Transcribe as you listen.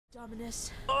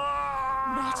Dominus. Oh,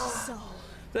 Not so.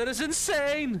 that is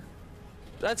insane.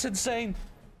 That's insane.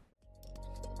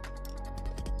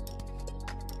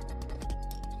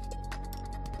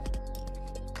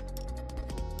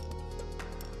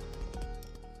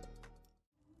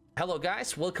 Hello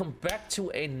guys, welcome back to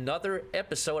another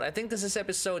episode. I think this is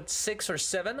episode 6 or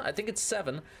 7. I think it's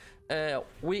 7.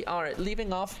 We are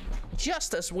leaving off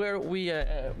just as where we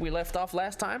left off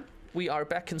last time. We are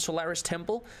back in Solaris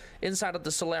Temple. Inside of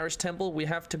the Solaris Temple, we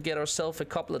have to get ourselves a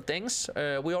couple of things.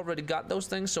 We already got those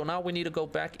things, so now we need to go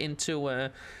back into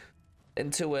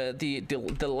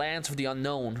the lands of the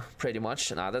unknown, pretty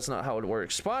much. Nah, that's not how it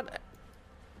works. But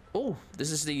oh, this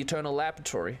is the Eternal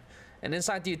Laboratory. And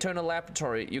inside the Eternal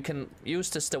Laboratory, you can use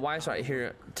this device right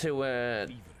here to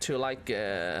like,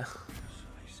 yeah,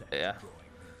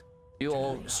 do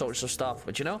all sorts of stuff.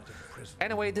 But you know,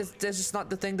 anyway, this is not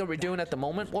the thing that we're doing at the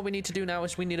moment. What we need to do now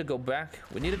is we need to go back.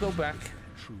 We need to go back.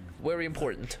 Very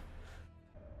important.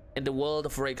 In the world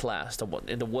of Wraeclast, or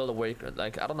in the world of Wraeclast,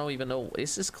 like I don't know even know.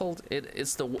 Is this called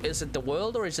is it the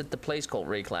world or is it the place called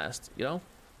Wraeclast? You know,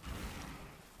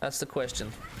 that's the question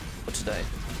for today,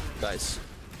 guys.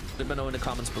 Let me know in the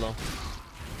comments below.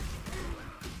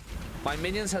 My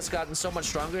minions has gotten so much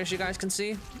stronger, as you guys can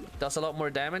see. Does a lot more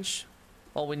damage.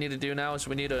 All we need to do now is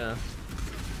we need to,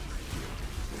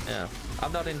 yeah.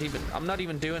 I'm not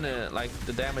even doing like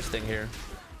the damage thing here,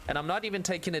 and I'm not even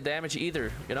taking the damage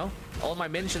either. You know, all my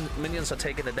minions are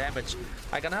taking the damage.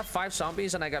 I can have 5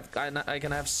 zombies and I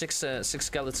can have 6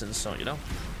 skeletons. So you know,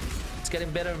 it's getting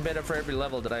better and better for every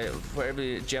level for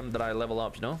every gem that I level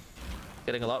up. You know,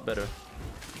 getting a lot better.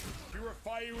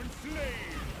 You and flame,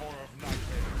 horror of nightmare.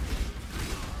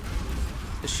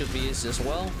 This should be easy as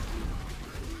well.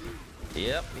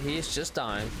 Yep, he's just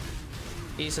dying.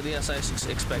 Easily as I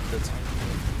expected.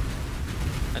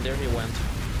 And there he went.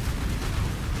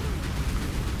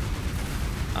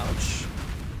 Ouch.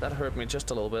 That hurt me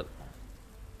just a little bit.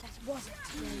 That wasn't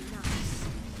very nice.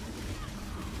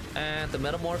 And the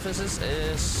Metamorphosis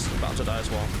is about to die as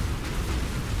well.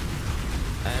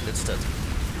 And it's dead.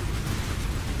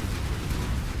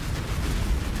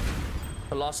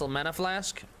 Colossal Mana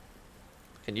Flask.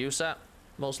 Can use that,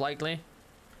 most likely.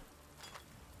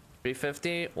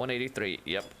 350, 183.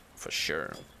 Yep, for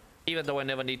sure. Even though I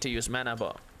never need to use mana,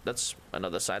 but that's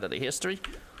another side of the history.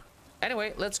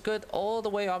 Anyway, let's get all the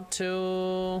way up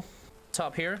to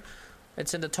top here.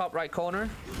 It's in the top right corner.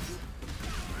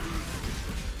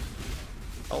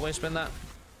 Always been that.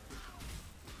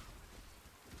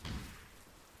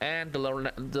 And the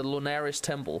Lunaris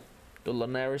Temple. The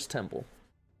Lunaris Temple.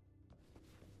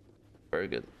 Very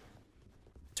good.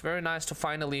 It's very nice to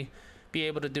finally be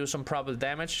able to do some proper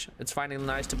damage. It's finally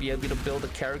nice to be able to build a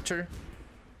character.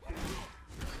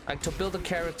 Like to build a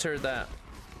character that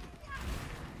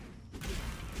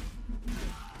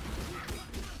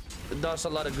does a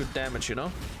lot of good damage, you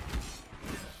know?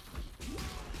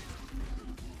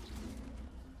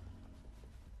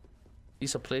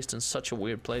 These are placed in such a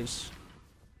weird place.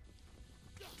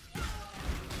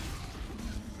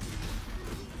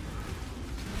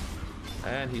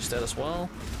 And he's dead as well.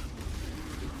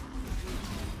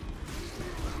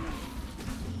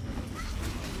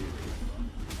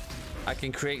 I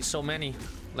can create so many.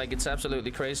 Like, it's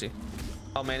absolutely crazy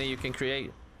how many you can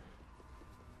create.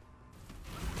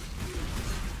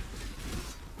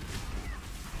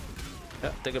 Yeah, I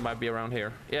think it might be around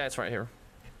here. Yeah, it's right here.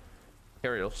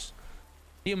 Here it is.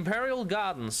 The Imperial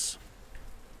Gardens.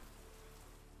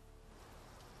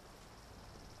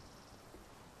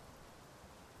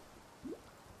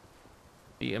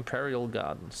 The Imperial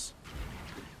Gardens.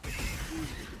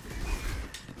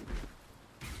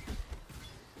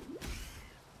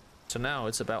 So now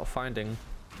it's about finding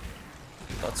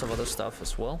lots of other stuff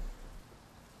as well.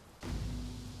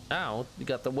 Now we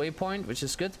got the waypoint, which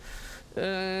is good.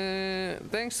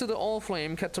 Thanks to the All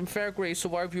Flame, Captain Fairgrave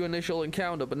survived your initial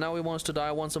encounter, but now he wants to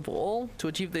die once and for all. To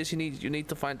achieve this, you need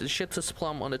to find the shittest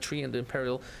plum on a tree in the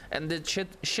Imperial, and the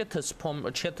shittest plum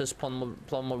or chittest plum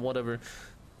or whatever.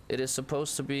 It is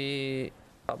supposed to be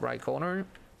up right corner,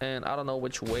 and I don't know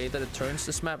which way that it turns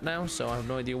this map now, so I have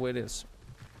no idea where it is.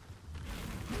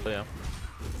 But yeah.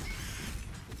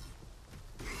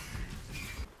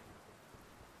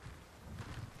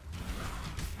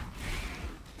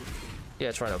 Yeah,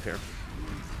 it's right up here.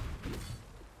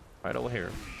 Right over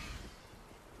here.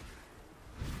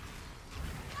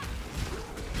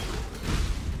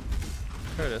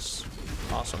 There it is.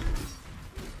 Awesome.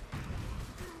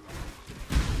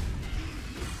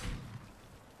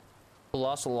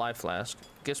 Colossal Life Flask.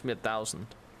 Gives me 1,000.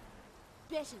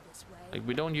 Better this way. Like,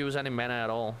 we don't use any mana at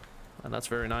all. And that's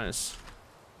very nice.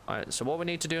 Alright, so what we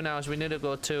need to do now is we need to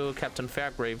go to Captain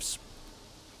Fairgrave's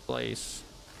place.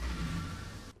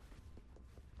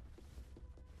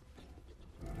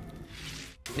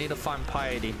 Need to find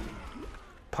piety.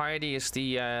 Piety is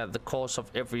the cause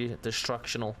of every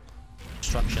destruction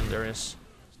there is.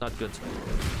 It's not good.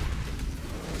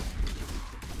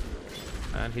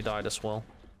 And he died as well.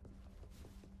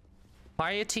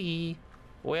 Piety,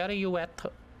 where are you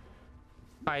at?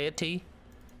 Piety.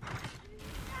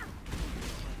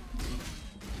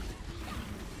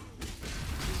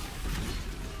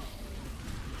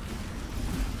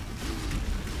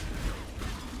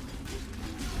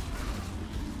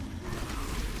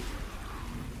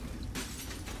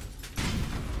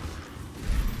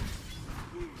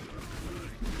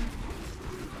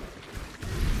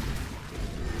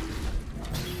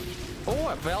 Oh,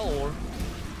 a Valor.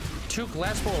 2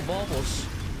 glass full of bubbles.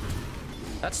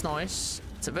 That's nice.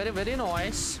 It's a very, very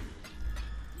nice.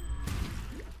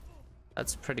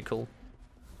 That's pretty cool.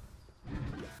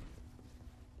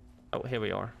 Oh, here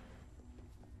we are.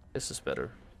 This is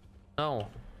better. No.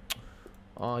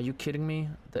 Oh, are you kidding me?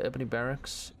 The Ebony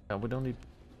Barracks? Yeah, we don't need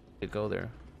to go there.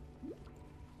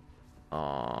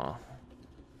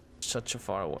 Such a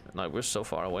far away. No, we're so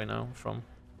far away now from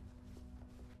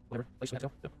whatever place we have to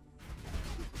go.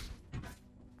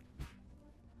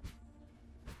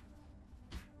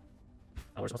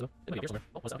 Oh, we're supposed to go. It might be here somewhere.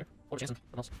 Oh, what's out here? Oh, we're chancing.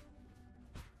 Nothing else.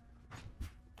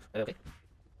 Okay.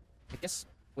 I guess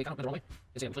we kind of went the wrong way.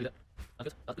 Yeah, we clearly did. Not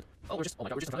good. Not good. Oh, we're just. Oh my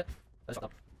god, we're just in front of it. That is fucked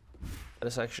up. That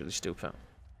is actually stupid.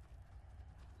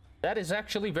 That is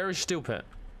actually very stupid.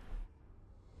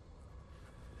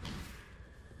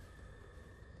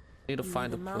 Need to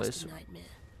find a place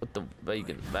with the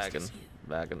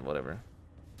wagon, whatever.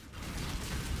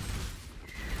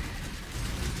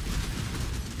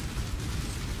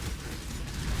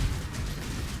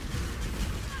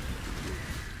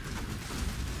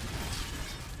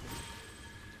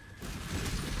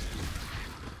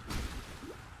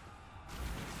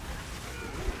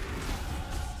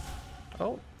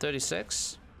 Oh,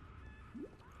 36.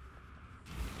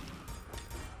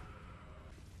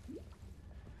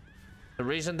 The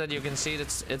reason that you can see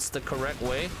it's the correct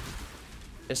way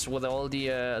is with all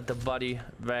the body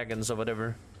wagons or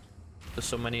whatever. There's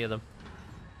so many of them.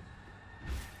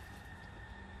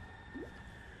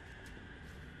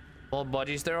 More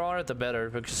bodies there are, the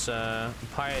better, because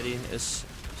piety is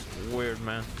weird,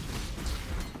 man.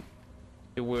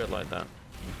 It's weird like that.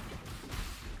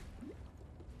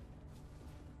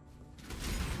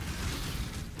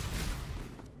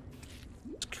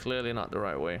 Clearly not the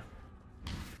right way.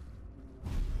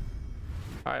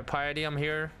 Alright, Piety, I'm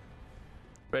here.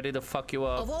 Ready to fuck you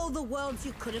up. Of all the worlds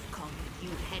you could have conquered, you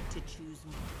had to choose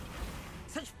me.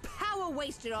 Such power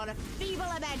wasted on a feeble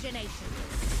imagination.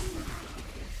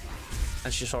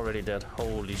 And she's already dead.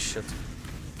 Holy shit.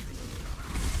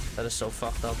 That is so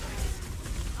fucked up.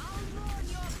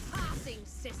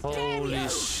 Holy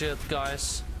shit,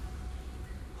 guys.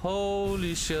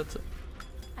 Holy shit.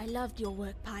 I loved your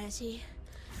work, Piety.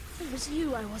 It was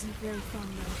you I wasn't very fond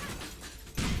of.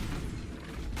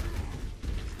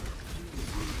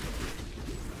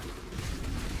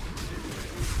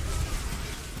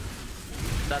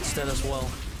 That's dead as well.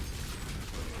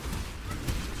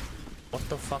 What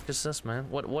the fuck is this,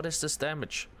 man? What is this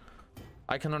damage?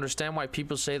 I can understand why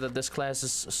people say that this class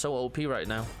is so OP right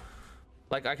now.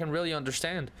 Like, I can really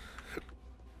understand.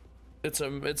 It's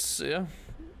yeah.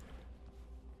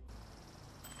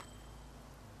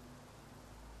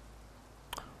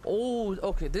 Oh,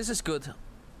 okay, this is good.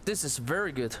 This is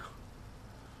very good.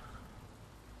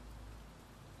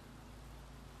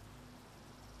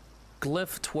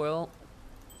 Glyph 12.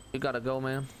 You gotta go,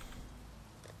 man.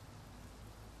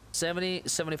 70,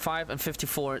 75, and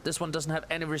 54. This one doesn't have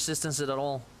any resistance at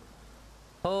all.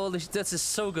 Holy, this is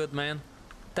so good, man.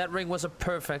 That ring was a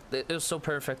perfect. It was so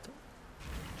perfect.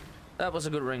 That was a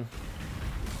good ring.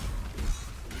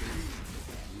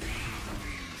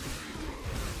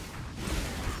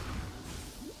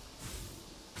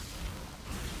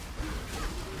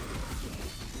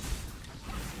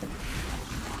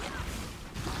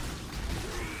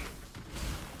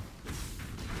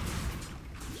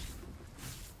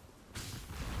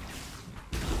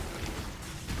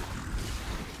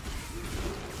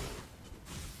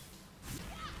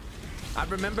 I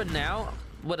remember now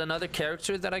with another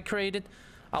character that I created,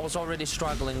 I was already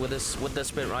struggling with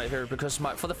this bit right here because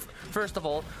first of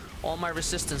all my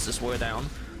resistances were down.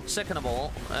 Second of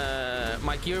all,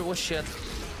 my gear was shit.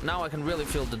 Now I can really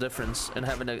feel the difference in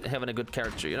having a good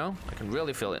character, you know? I can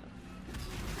really feel it.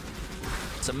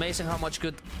 It's amazing how much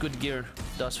good gear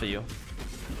does for you.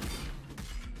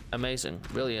 Amazing,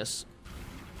 really is.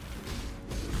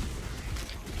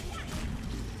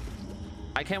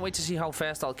 I can't wait to see how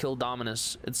fast I'll kill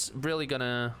Dominus. It's really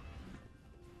gonna...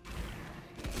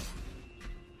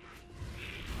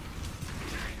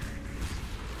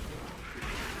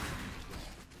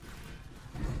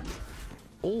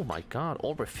 Oh my god,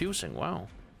 all refusing, wow.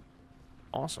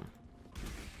 Awesome.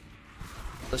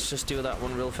 Let's just do that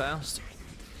one real fast.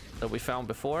 That we found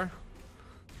before.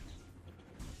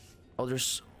 Oh,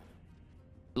 there's...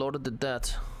 Lord of the Dead.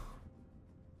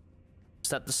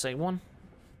 Is that the same one?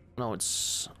 No,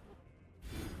 it's...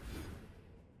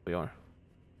 We are.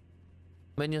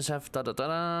 Minions have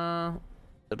da-da-da-da.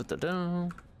 Da-da-da-da.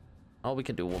 Oh, we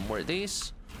can do one more of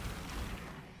these.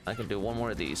 I can do one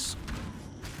more of these.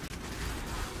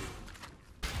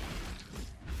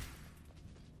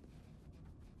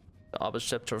 The Obus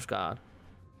Scepter of God.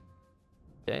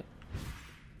 Okay.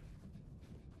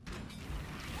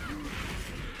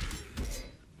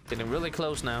 Getting really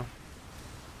close now.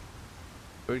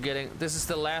 We're getting... This is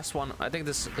the last one. I think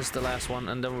this is the last one,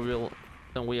 and then we will...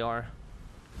 Then we are...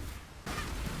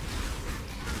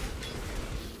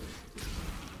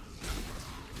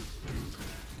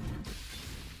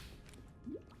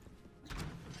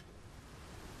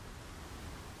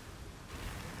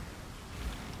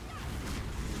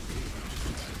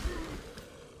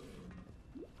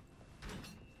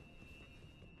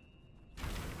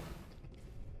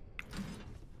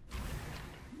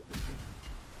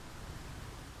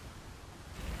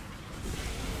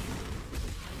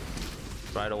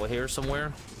 Right over here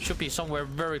somewhere. Should be somewhere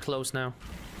very close now.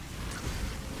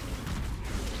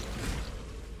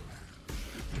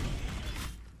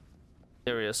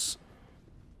 There he is.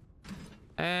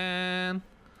 And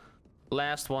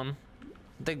last one.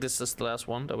 I think this is the last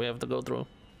one that we have to go through.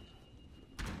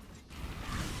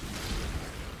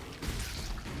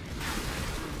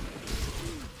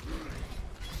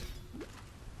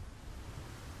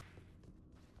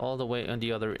 All the way on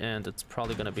the other end, it's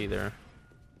probably gonna be there.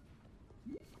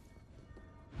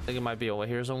 I think it might be over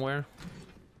here somewhere.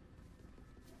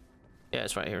 Yeah,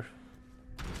 it's right here.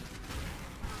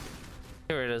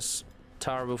 Here it is.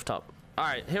 Tower rooftop.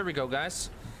 Alright, here we go, guys.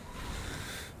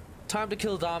 Time to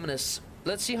kill Dominus.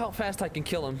 Let's see how fast I can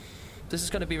kill him. This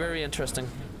is gonna be very interesting.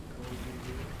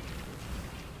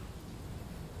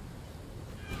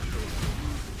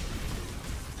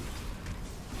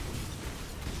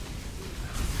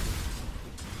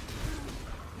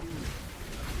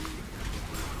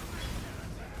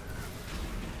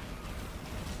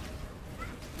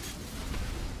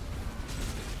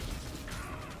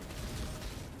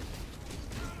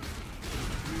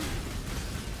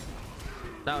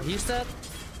 Now he's dead.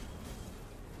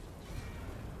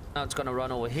 Now it's gonna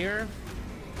run over here.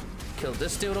 Kill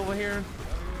this dude over here.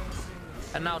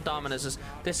 And now Dominus is...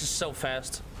 This is so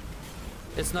fast.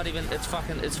 It's not even... It's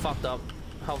fucked up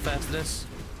how fast it is.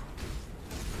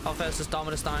 How fast is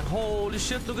Dominus dying? Holy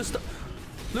shit, look at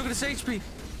this HP.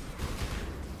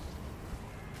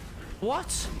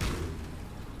 What?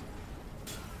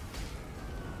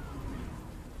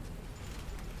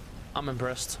 I'm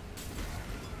impressed.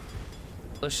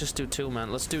 Let's just do two,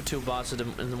 man. Let's do two bosses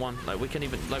in one. Like, we can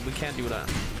even... Like, we can't do that.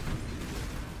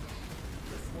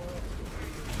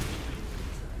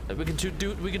 Like, we can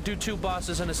do two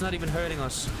bosses and it's not even hurting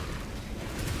us.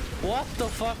 What the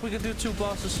fuck? We can do two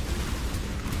bosses.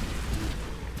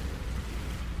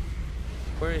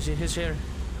 Where is he? He's here.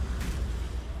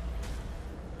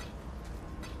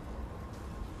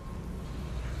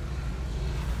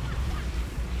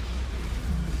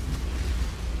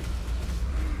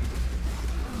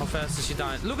 How fast is he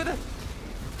dying? Look at it!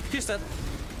 He's dead.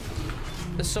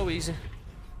 It's so easy.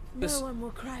 No one will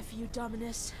cry for you,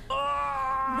 Dominus.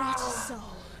 Not a soul.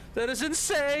 That is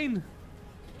insane!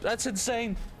 That's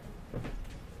insane.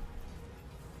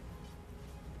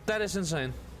 That is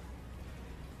insane.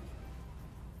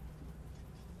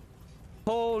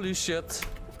 Holy shit.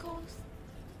 Of course.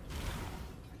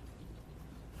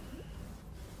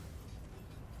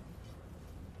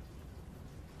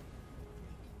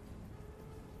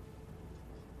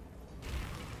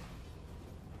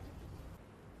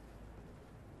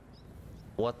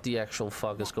 What the actual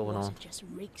fuck is going on? Just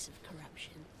reeks of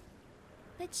corruption.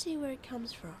 Let's see where it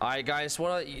comes from. All right, guys.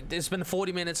 Well, it's been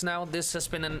 40 minutes now. This has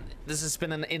been an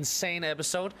insane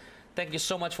episode. Thank you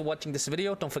so much for watching this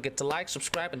video. Don't forget to like,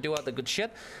 subscribe, and do all the good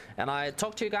shit. And I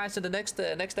talk to you guys in the next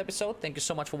episode. Thank you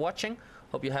so much for watching.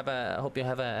 Hope you have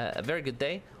a very good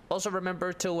day. Also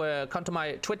remember to come to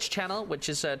my Twitch channel, which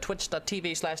is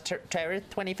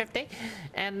twitch.tv/terry2050.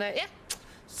 And yeah,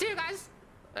 see you guys.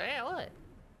 Yeah, what?